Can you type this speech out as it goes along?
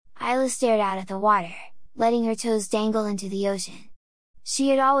Isla stared out at the water, letting her toes dangle into the ocean. She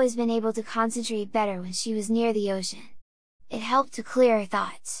had always been able to concentrate better when she was near the ocean. It helped to clear her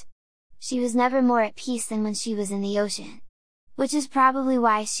thoughts. She was never more at peace than when she was in the ocean. Which is probably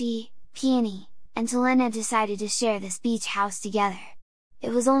why she, Peony, and Talyn had decided to share this beach house together.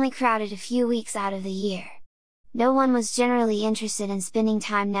 It was only crowded a few weeks out of the year. No one was generally interested in spending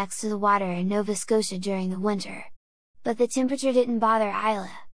time next to the water in Nova Scotia during the winter. But the temperature didn't bother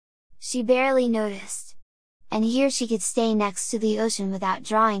Isla. She barely noticed. And here she could stay next to the ocean without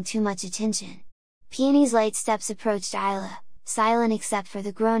drawing too much attention. Peony's light steps approached Isla, silent except for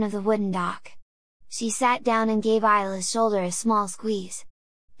the groan of the wooden dock. She sat down and gave Isla's shoulder a small squeeze.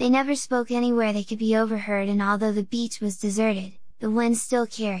 They never spoke anywhere they could be overheard, and although the beach was deserted, the wind still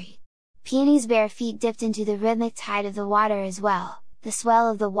carried. Peony's bare feet dipped into the rhythmic tide of the water as well, the swell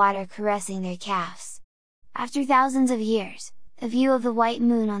of the water caressing their calves. After thousands of years, a view of the white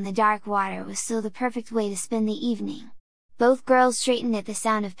moon on the dark water was still the perfect way to spend the evening. Both girls straightened at the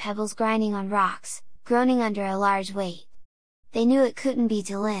sound of pebbles grinding on rocks, groaning under a large weight. They knew it couldn't be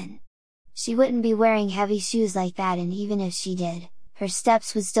Talyn. She wouldn't be wearing heavy shoes like that, and even if she did, her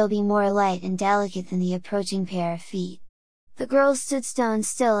steps would still be more light and delicate than the approaching pair of feet. The girls stood stone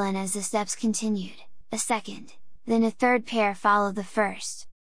still, and as the steps continued, a second, then a third pair followed the first.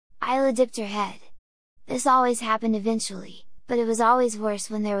 Isla dipped her head. This always happened eventually, but it was always worse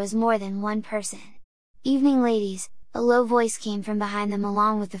when there was more than one person. "Evening, ladies," a low voice came from behind them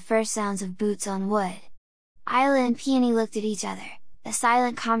along with the first sounds of boots on wood. Isla and Peony looked at each other, a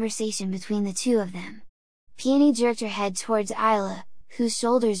silent conversation between the two of them. Peony jerked her head towards Isla, whose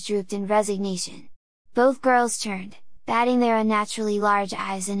shoulders drooped in resignation. Both girls turned, batting their unnaturally large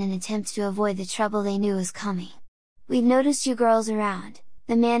eyes in an attempt to avoid the trouble they knew was coming. "We've noticed you girls around,"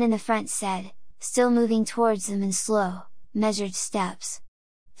 the man in the front said, still moving towards them in slow, measured steps.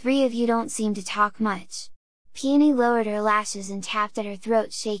 "Three of you don't seem to talk much." Peony lowered her lashes and tapped at her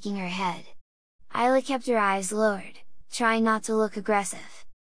throat, shaking her head. Isla kept her eyes lowered, trying not to look aggressive.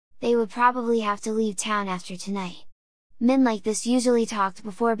 They would probably have to leave town after tonight. Men like this usually talked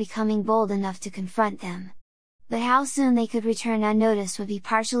before becoming bold enough to confront them. But how soon they could return unnoticed would be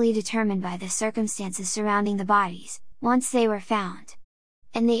partially determined by the circumstances surrounding the bodies, once they were found.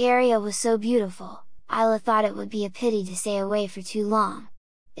 And the area was so beautiful, Isla thought it would be a pity to stay away for too long.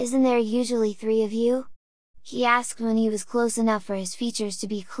 "Isn't there usually three of you?" he asked when he was close enough for his features to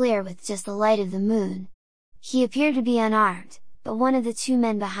be clear with just the light of the moon. He appeared to be unarmed, but one of the two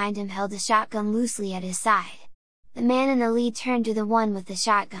men behind him held a shotgun loosely at his side. The man in the lead turned to the one with the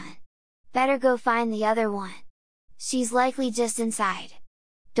shotgun. "Better go find the other one. She's likely just inside.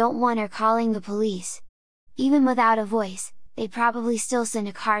 Don't want her calling the police." Even without a voice, they'd probably still send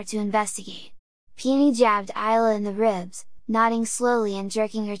a car to investigate. Peony jabbed Isla in the ribs, nodding slowly and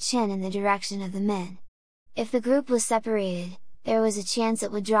jerking her chin in the direction of the men. If the group was separated, there was a chance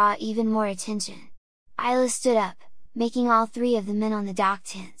it would draw even more attention. Isla stood up, making all three of the men on the dock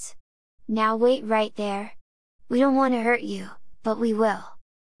tense. "Now wait right there. We don't want to hurt you, but we will."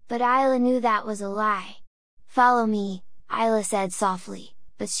 But Isla knew that was a lie. "Follow me," Isla said softly,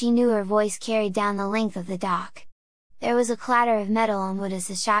 but she knew her voice carried down the length of the dock. There was a clatter of metal on wood as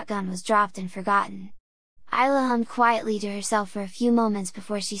the shotgun was dropped and forgotten. Isla hummed quietly to herself for a few moments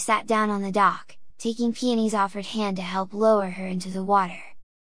before she sat down on the dock, taking Peony's offered hand to help lower her into the water.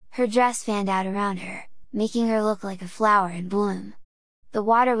 Her dress fanned out around her, making her look like a flower in bloom. The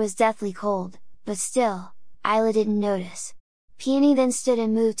water was deathly cold, but still, Isla didn't notice. Peony then stood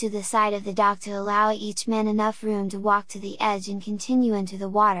and moved to the side of the dock to allow each man enough room to walk to the edge and continue into the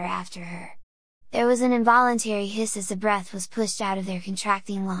water after her. There was an involuntary hiss as the breath was pushed out of their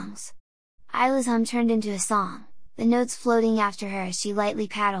contracting lungs. Isla's hum turned into a song, the notes floating after her as she lightly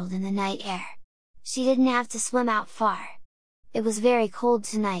paddled in the night air. She didn't have to swim out far. It was very cold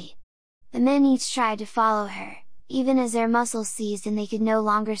tonight. The men each tried to follow her, even as their muscles seized and they could no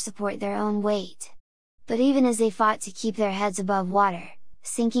longer support their own weight. But even as they fought to keep their heads above water,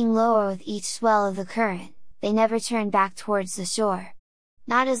 sinking lower with each swell of the current, they never turned back towards the shore.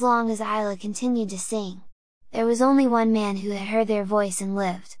 Not as long as Isla continued to sing. There was only one man who had heard their voice and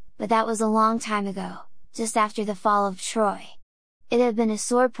lived, but that was a long time ago, just after the fall of Troy. It had been a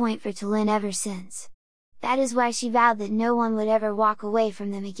sore point for Talyn ever since. That is why she vowed that no one would ever walk away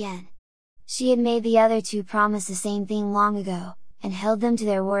from them again. She had made the other two promise the same thing long ago, and held them to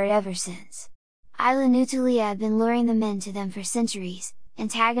their word ever since. Isla knew Talia had been luring the men to them for centuries,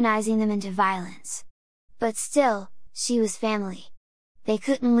 antagonizing them into violence. But still, she was family. They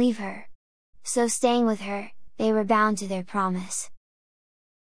couldn't leave her. So staying with her, they were bound to their promise.